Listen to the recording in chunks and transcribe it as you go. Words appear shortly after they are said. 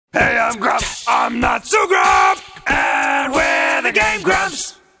Hey, I'm Grumps. I'm not so Grump, and we're the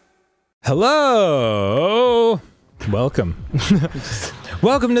GameGrumps. Hello. Welcome.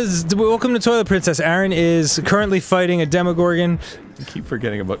 Welcome to Toilet Princess. Arin is currently fighting a Demogorgon. I keep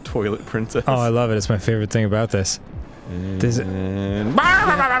forgetting about Toilet Princess. Oh, I love it. It's my favorite thing about this.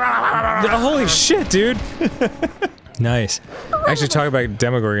 Holy shit, dude. Nice. Actually, talking about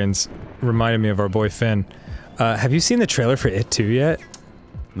Demogorgons reminded me of our boy Finn. Have you seen the trailer for It 2 yet?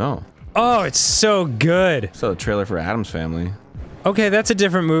 No. Oh, it's so good. So the trailer for Addams Family. Okay, that's a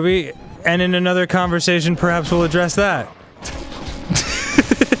different movie, and in another conversation, perhaps we'll address that.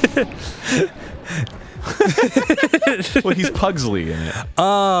 Well, he's Pugsley in it.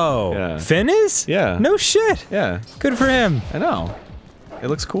 Oh, Yeah. Finn is? Yeah. No shit. Yeah. Good for him. I know. It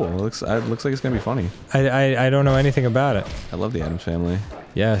looks cool. It looks like it's gonna be funny. I don't know anything about it. I love the Addams Family.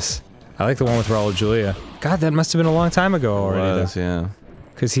 Yes. I like the one with Raul Julia. God, that must have been a long time ago already, though. Yeah.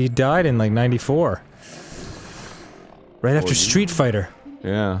 Because he died in, like, '94. Right after Street Fighter.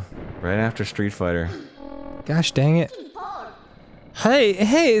 Yeah. Right after Street Fighter. Gosh dang it.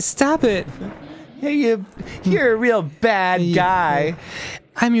 Hey, stop it. Hey, you're a real bad guy.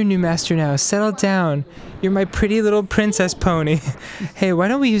 I'm your new master now. Settle down. You're my pretty little princess pony. Hey, why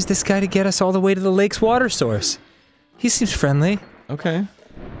don't we use this guy to get us all the way to the lake's water source? He seems friendly. Okay.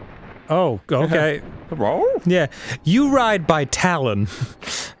 Oh, okay. Yeah. You ride by Talon.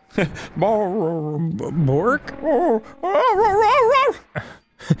 Bork?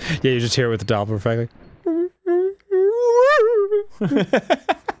 Yeah, you just hear it with the Doppler effect.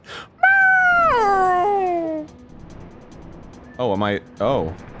 Oh, am I?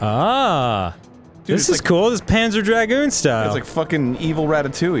 Oh. Ah. Dude, this is like, cool. This is Panzer Dragoon style. It's like fucking evil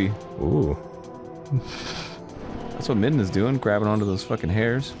Ratatouille. Ooh. That's what Midden is doing, grabbing onto those fucking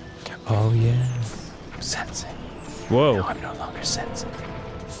hairs. Oh, yeah. I'm sensing. Whoa. No, I'm no longer sensing.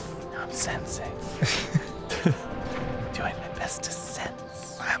 Now I'm sensing. I'm doing my best to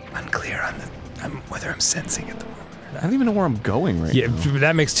sense. I'm unclear on whether I'm sensing at the moment. I don't even know where I'm going right now. Yeah,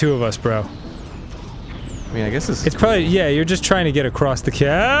 that makes two of us, bro. I mean, I guess It's probably, yeah, you're just trying to get across the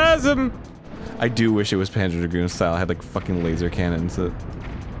chasm. I do wish it was Panzer Dragoon style. I had like fucking laser cannons that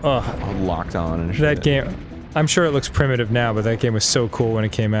all locked on and shit. That game, I'm sure it looks primitive now, but that game was so cool when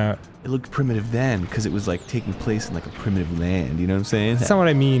it came out. It looked primitive then, because it was like taking place in like a primitive land, you know what I'm saying? That's not what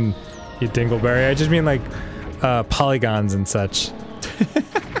I mean, you dingleberry. I just mean like, polygons and such.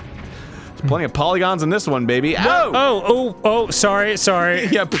 There's plenty of polygons in this one, baby. Ow! Oh, sorry.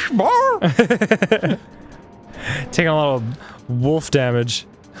 Yeah. Taking a little wolf damage.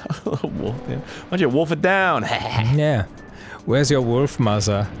 Wolf, yeah. Why don't you wolf it down? Yeah. Where's your wolf,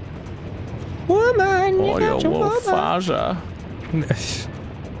 mother? Woman, Oh, your wolf father.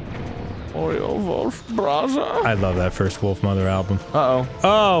 Oh, your wolf brother. I love that first Wolf Mother album. Uh-oh.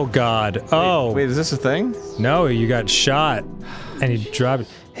 Oh, God. Oh. Wait, is this a thing? No, you got shot. And you dropped it.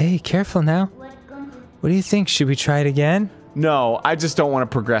 Hey, careful now. What do you think? Should we try it again? No, I just don't want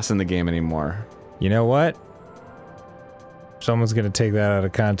to progress in the game anymore. You know what? Someone's gonna take that out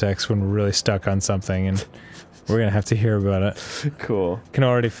of context when we're really stuck on something, and we're gonna have to hear about it. Cool. Can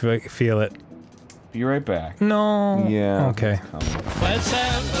already feel it. Be right back. No. Yeah. Okay. Let's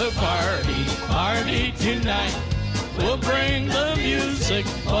have a party tonight. We'll bring the music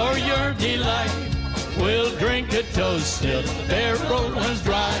for your delight. We'll drink a toast till the barrel runs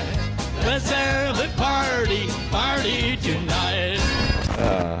dry. Let's have a party tonight.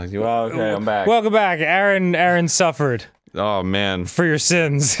 Okay, I'm back. Welcome back. Arin suffered Oh man. for your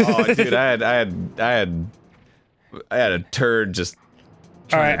sins. Oh dude, I had a turd just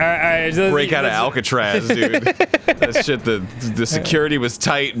All right. break out of Alcatraz, dude. That shit, the security was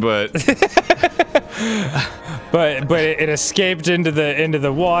tight, but it escaped into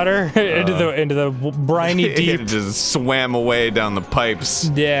the water, into the briny deep. it just swam away down the pipes.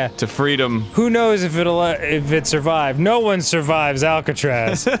 Yeah. To freedom. Who knows if it survived? No one survives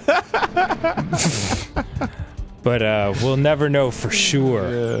Alcatraz. But we'll never know for sure.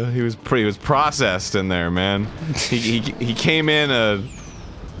 Yeah, he was processed in there, man. He came in a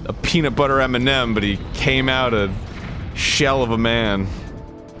peanut butter M&M, but he came out a shell of a man.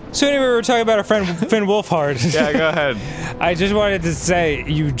 So anyway, we were talking about our friend Finn Wolfhard. Yeah, go ahead. I just wanted to say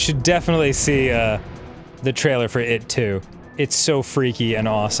you should definitely see the trailer for It 2. It's so freaky and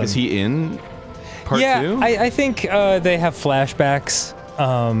awesome. Is he in part 2? Yeah, I think they have flashbacks.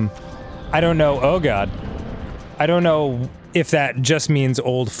 I don't know. Oh god. I don't know if that just means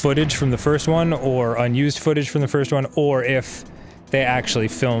old footage from the first one, or unused footage from the first one, or if they actually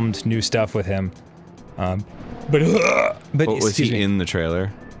filmed new stuff with him. But was he in the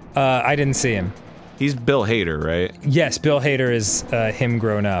trailer? I didn't see him. He's Bill Hader, right? Yes, Bill Hader is him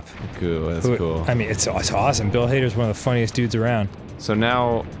grown up. Cool, that's cool. I mean, it's awesome. Bill Hader's one of the funniest dudes around. So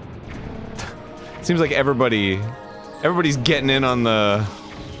now, it seems like everybody's getting in on the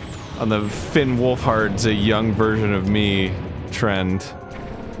Finn Wolfhard's a young version of me trend.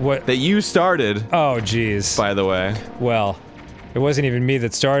 What? That you started. Oh, jeez. By the way. Well, it wasn't even me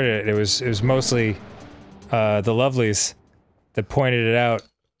that started it. It was mostly the lovelies that pointed it out.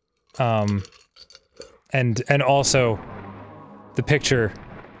 And also the picture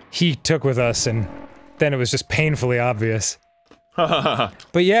he took with us, and then it was just painfully obvious.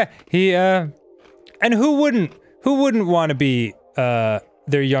 But yeah, he and who wouldn't want to be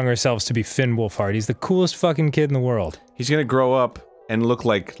their younger selves to be Finn Wolfhard? He's the coolest fucking kid in the world. He's gonna grow up and look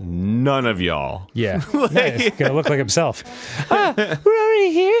like none of y'all. Yeah, nice. He's gonna look like himself. Ah, we're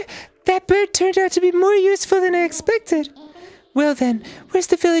already here? That bird turned out to be more useful than I expected. Well then, where's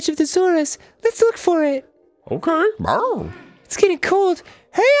the village of the Zoras? Let's look for it. Okay. It's getting cold.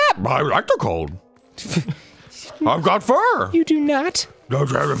 Hurry up! I like the cold. I've got fur. You do not. Don't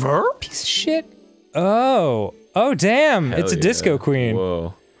you have a fur? Piece of shit. Oh. Oh, damn. It's a disco queen.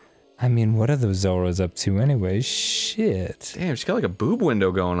 Whoa. I mean, what are those Zoras up to anyway? Shit. Damn, she's got like a boob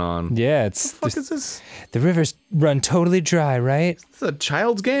window going on. Yeah, it's... What the fuck is this? The rivers run totally dry, right? Is this a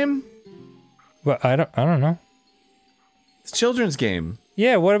child's game? Well, I don't know. It's a children's game.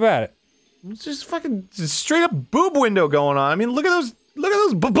 Yeah, what about it? It's just fucking just straight up boob window going on. I mean, look at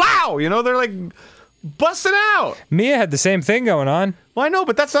those blow, you know, they're like busting out. Mia had the same thing going on. Well, I know,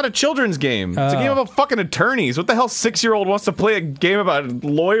 but that's not a children's game. It's a game about fucking attorneys. What the hell 6-year-old wants to play a game about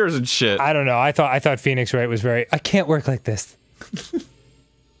lawyers and shit? I don't know. I thought Phoenix Wright was very, I can't work like this.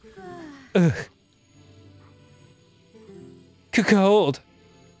 Ugh. Cold.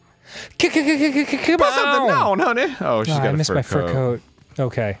 Come Put something down, honey. Oh, she's got I a missed fur my coat. fur coat.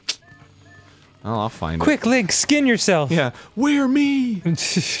 Okay. Oh, I'll find it. Quick, Link, skin yourself. Yeah. Wear me.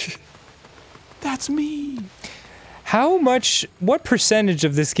 That's me. What percentage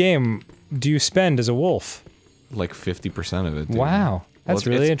of this game do you spend as a wolf? Like 50% of it. Dude. Wow. That's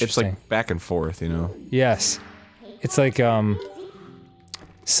really interesting. It's like back and forth, you know? Yes. It's like,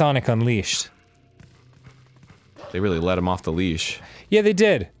 Sonic Unleashed. They really let him off the leash. Yeah, they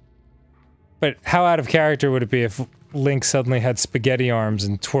did. But how out of character would it be if Link suddenly had spaghetti arms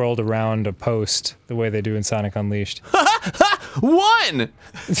and twirled around a post the way they do in Sonic Unleashed? One!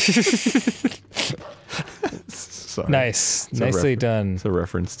 Sorry. Nice. Nicely done. It's a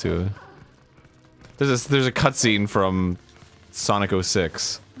reference to it. There's a cutscene from Sonic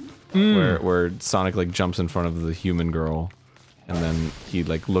 06 where Sonic like jumps in front of the human girl, and then he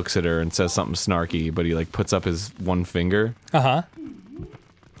like looks at her and says something snarky, but he like puts up his one finger. Uh-huh.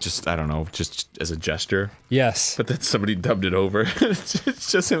 Just, I don't know, just as a gesture. Yes. But then somebody dubbed it over.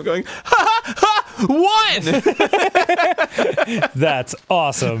 It's just him going, ha ha ha, one! That's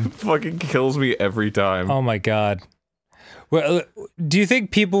awesome. Fucking kills me every time. Oh my god. Well, do you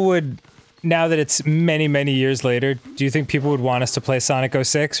think people would, now that it's many, many years later, do you think people would want us to play Sonic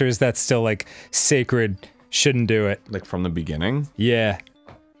 06, or is that still like sacred, shouldn't do it? Like from the beginning? Yeah.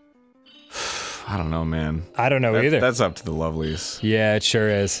 I don't know, man. I don't know either. That's up to the lovelies. Yeah, it sure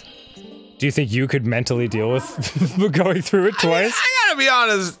is. Do you think you could mentally deal with going through it twice? I gotta be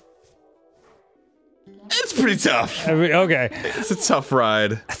honest. It's pretty tough. I mean, okay. It's a tough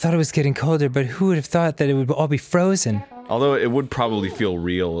ride. I thought it was getting colder, but who would have thought that it would all be frozen? Although it would probably feel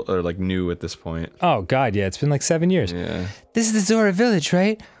real, or like new at this point. Oh god, yeah, it's been like 7 years. Yeah. This is the Zora village,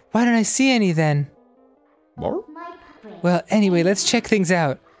 right? Why don't I see any then? More? Well, anyway, let's check things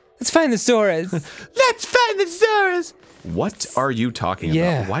out. Let's find the Zoras. Let's find the Zoras! What are you talking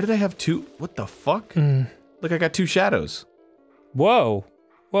Yeah. about? Why did I have two? What the fuck? Look, I got two shadows. Whoa.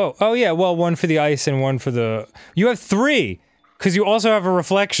 Whoa. Oh yeah, well, one for the ice and one for the... You have 3! Because you also have a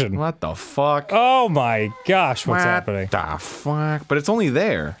reflection. What the fuck? Oh my gosh, what's happening? What the fuck? But it's only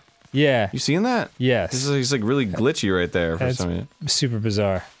there. Yeah. You seeing that? Yes. He's like really glitchy right there for some reason. Super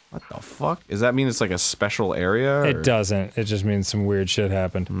bizarre. What the fuck? Does that mean it's like a special area? Or? It doesn't. It just means some weird shit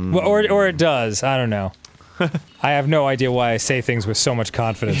happened. Well, or it does. I don't know. I have no idea why I say things with so much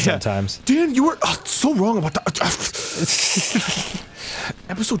confidence sometimes. Dan, you were so wrong about that.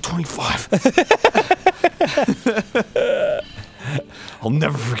 Episode 25. I'll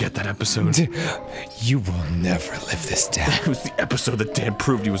never forget that episode. You will never live this down. It was the episode that Dan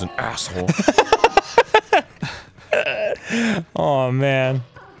proved he was an asshole. Oh man.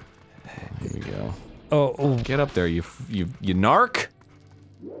 Here we go. Oh. Get up there, you narc.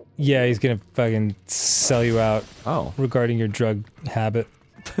 Yeah, he's gonna fucking sell you out. Oh. Regarding your drug habit.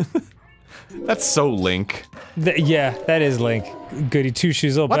 That's so Link. Yeah, that is Link. Goody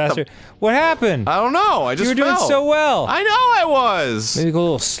two-shoes, little bastard. What happened? I don't know. I just You were doing fell. so well. I know I was. Maybe go a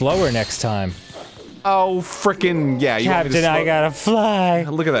little slower next time. Oh, frickin' yeah. You want me to Captain, I slow- gotta fly.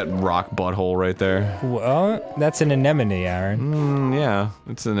 Look at that rock butthole right there. Well, that's an anemone, Aaron. Yeah,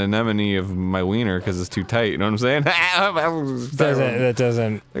 it's an anemone of my wiener because it's too tight. You know what I'm saying? That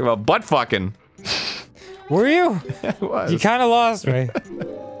doesn't. Think about butt fucking. Were you? It was. You kind of lost me.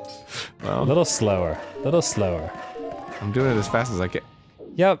 Well. A little slower. A little slower. I'm doing it as fast as I can.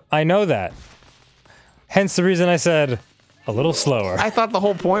 Yep, I know that. Hence the reason I said a little slower. I thought the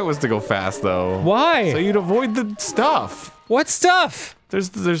whole point was to go fast, though. Why? So you'd avoid the stuff. What stuff?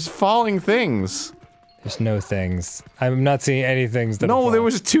 There's falling things. There's no things. I'm not seeing any things that. No, there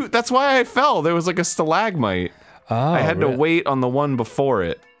was two. That's why I fell. There was like a stalagmite. Oh, I had to wait on the one before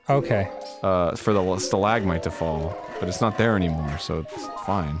it. Okay. For the stalagmite to fall, but it's not there anymore, so it's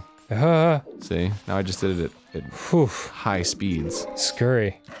fine. See, now I just did it at Whew. high speeds.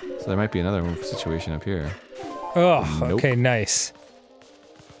 Scurry. So there might be another situation up here. Oh, Nope. okay, nice.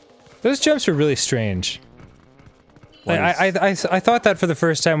 Those jumps were really strange. I thought that for the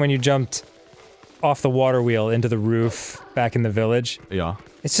first time when you jumped off the water wheel into the roof back in the village. Yeah.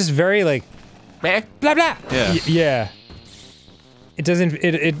 It's just very like blah blah. Yeah. Yeah. It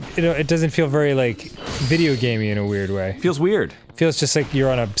doesn't feel very like video gamey in a weird way. Feels weird. Feels just like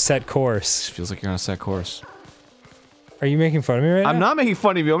you're on a set course. Feels like you're on a set course. Are you making fun of me right now? I'm not making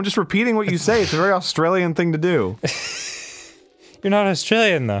fun of you. I'm just repeating what you say. It's a very Australian thing to do. You're not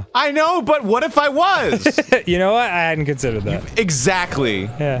Australian though. I know, but what if I was? You know what? I hadn't considered that. Exactly.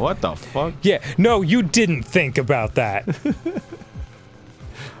 Yeah. What the fuck? Yeah. No, you didn't think about that.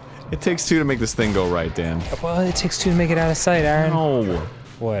 It takes two to make this thing go right, Dan. Well, it takes two to make it out of sight, Aaron. No.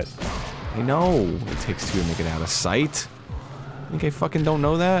 What? I know. It takes two to make it out of sight. Think I fucking don't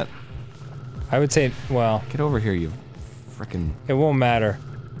know that? I would say, well, Get over here, you frickin'. it won't matter.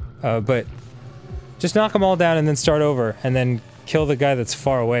 But just knock them all down and then start over, and then kill the guy that's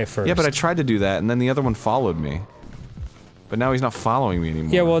far away first. Yeah, but I tried to do that, and then the other one followed me. But now he's not following me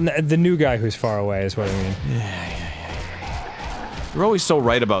anymore. Yeah, well, the new guy who's far away is what I mean. You're always so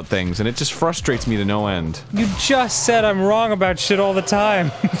right about things, and it just frustrates me to no end. You just said I'm wrong about shit all the time.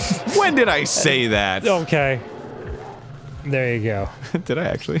 When did I say that? Okay. There you go. Did I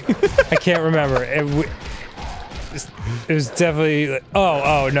actually? I can't remember. It was definitely.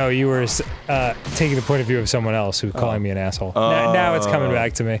 Oh no, you were taking the point of view of someone else who calling me an asshole. Now it's coming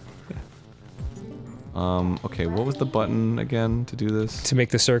back to me. Okay, what was the button again to do this? To make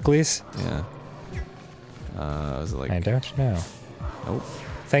the circles? Yeah. Was it like... I don't know. Nope.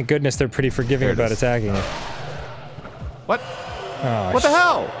 Thank goodness they're pretty forgiving There it about is. attacking you. What? Oh, What the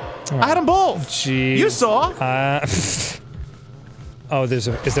hell? I had them both! Jeez. You saw! Oh, is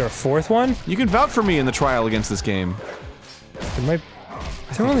there a fourth one? You can vouch for me in the trial against this game. There might.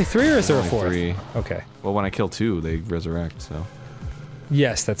 Are there only three or is there a Only fourth? three. Okay. Well, when I kill two, they resurrect, so...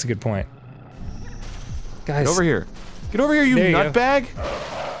 Yes, that's a good point. Guys. Get over here. Get over here, you There you go. nutbag!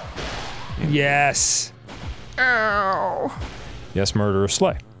 Yes. Ow! Yes, murderer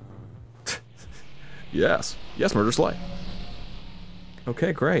slay. Yes. Yes, murder slay.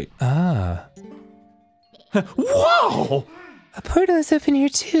 Okay, great. Ah. Whoa! A portal is open here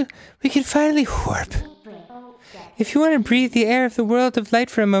too. We can finally warp. If you want to breathe the air of the world of light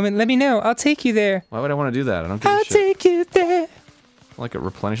for a moment, let me know. I'll take you there. Why would I want to do that? I don't give I'll a shit. take you there. Like it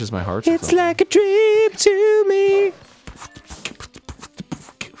replenishes my heart or It's something. like a dream to me.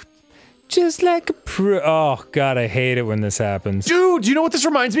 Just like a oh god, I hate it when this happens. Dude, do you know what this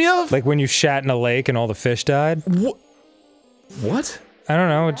reminds me of? Like when you shat in a lake and all the fish died. What? I don't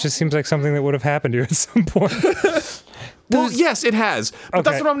know, it just seems like something that would have happened to you at some point. Well, yes, it has. But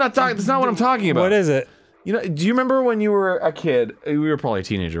that's Okay. what I'm not talking. That's not what I'm talking about. What is it? You know? Do you remember when you were a kid? We were probably a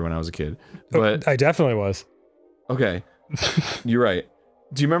teenager when I was a kid. But I definitely was. okay, you're right.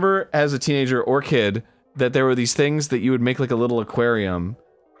 Do you remember as a teenager or kid that there were these things that you would make like a little aquarium,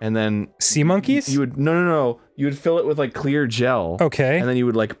 and then Sea monkeys? you would no. You would fill it with like clear gel. Okay. And then you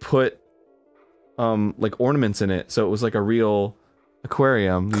would like put like ornaments in it, so it was like a real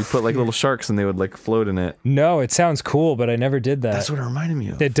aquarium. You put like little sharks and they would like float in it. No, it sounds cool, but I never did that. That's what it reminded me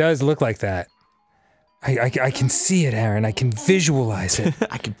of. It does look like that. I can see it, Aaron. I can visualize it.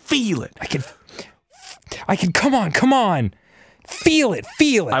 I can feel it. I can, come on. Feel it.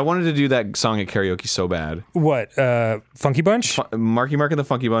 I wanted to do that song at karaoke so bad. What, Funky Bunch? Marky Mark and the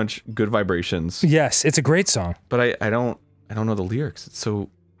Funky Bunch, Good Vibrations. Yes, it's a great song. But I don't know the lyrics. It's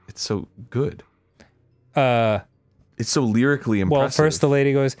so good. Is It's so lyrically impressive. Well, first the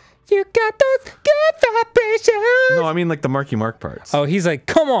lady goes, "You got those good vibrations." No, I mean like the Marky Mark parts. Oh, he's like,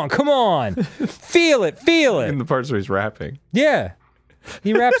 "Come on, feel it, feel it." In the parts where he's rapping. Yeah,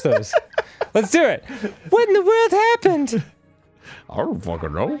 he raps those. Let's do it. What in the world happened? I don't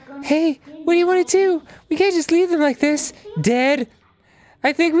fucking know. Hey, what do you want to do? We can't just leave them like this, dead.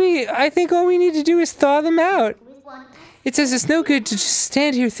 I think all we need to do is thaw them out. It says it's no good to just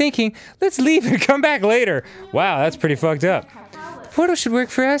stand here thinking, let's leave and come back later. Wow, that's pretty fucked up. The portal should work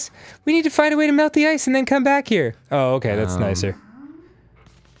for us. We need to find a way to melt the ice and then come back here. Oh, okay, that's nicer.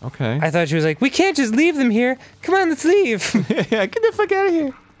 Okay. I thought she was like, we can't just leave them here. Come on, let's leave. Yeah, get the fuck out of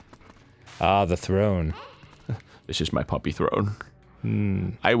here. Ah, the throne. This is my puppy throne.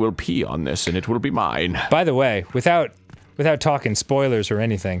 I will pee on this and it will be mine. By the way, without talking spoilers or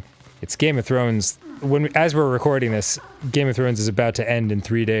anything, it's Game of Thrones. As we're recording this, Game of Thrones is about to end in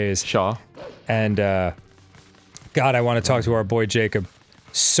 3 days. Shaw. And, God, I want to talk to our boy Jacob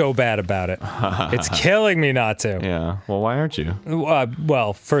so bad about it. It's killing me not to. Yeah. Well, why aren't you?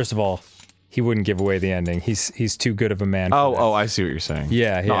 Well, first of all, he wouldn't give away the ending. He's too good of a man. Oh, I see what you're saying.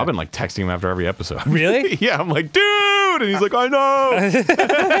 Yeah, No, yeah. I've been like texting him after every episode. Really? Yeah, I'm like, dude, and he's like, I know.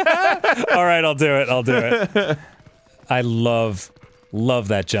 All right, I'll do it. I love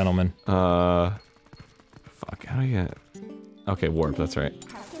that gentleman. Fuck, how do you get... Okay, warp, that's right.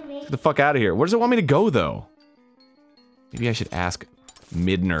 Get the fuck out of here. Where does it want me to go, though? Maybe I should ask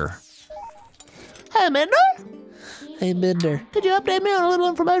Midner. Hey, Minder. Hey, Minder. Could you update me on a little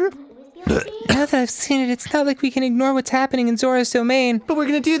information? Now that I've seen it, it's not like we can ignore what's happening in Zora's domain. But we're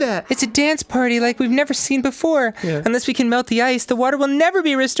gonna do that. It's a dance party like we've never seen before. Yeah. Unless we can melt the ice, the water will never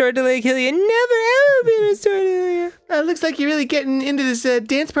be restored to Lake Hylia. Never, ever be restored to Hylia. Looks like you're really getting into this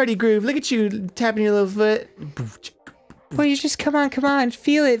dance party groove. Look at you tapping your little foot. Boy, you just come on.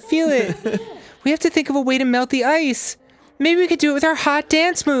 Feel it. We have to think of a way to melt the ice. Maybe we could do it with our hot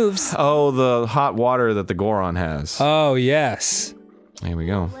dance moves. Oh, the hot water that the Goron has. Oh, yes. Here we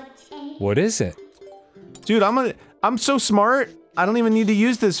go. What is it? Dude, I'm so smart. I don't even need to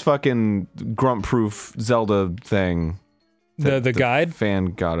use this fucking grump-proof Zelda thing. The guide?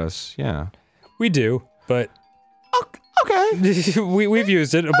 Fan got us. Yeah. We do, but Okay. we've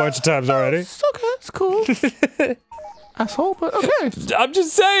used it a bunch of times already. It's okay. It's cool. Asshole, but okay. I'm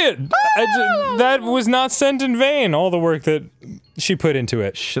just saying. That was not sent in vain, all the work that she put into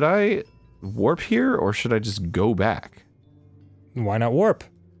it. Should I warp here, or should I just go back? Why not warp?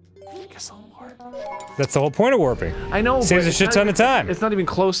 I guess I'll warp. That's the whole point of warping. I know, Saves a shit ton of time. It's not even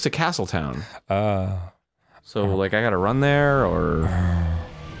close to Castletown. So, like, I gotta run there, or...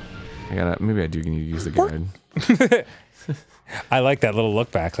 Maybe I do need to use the guide. I like that little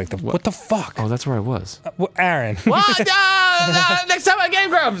look back, like what the fuck? Oh, that's where I was. Aaron. What? Next time on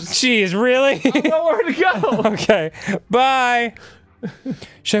GameGrumps. Jeez, really? I don't know where to go. Okay, bye.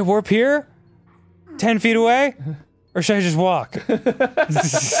 Should I warp here? 10 feet away? Or should I just walk?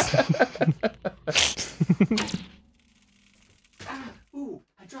 Ooh,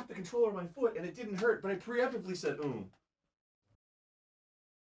 I dropped the controller on my foot and it didn't hurt, but I preemptively said, ooh.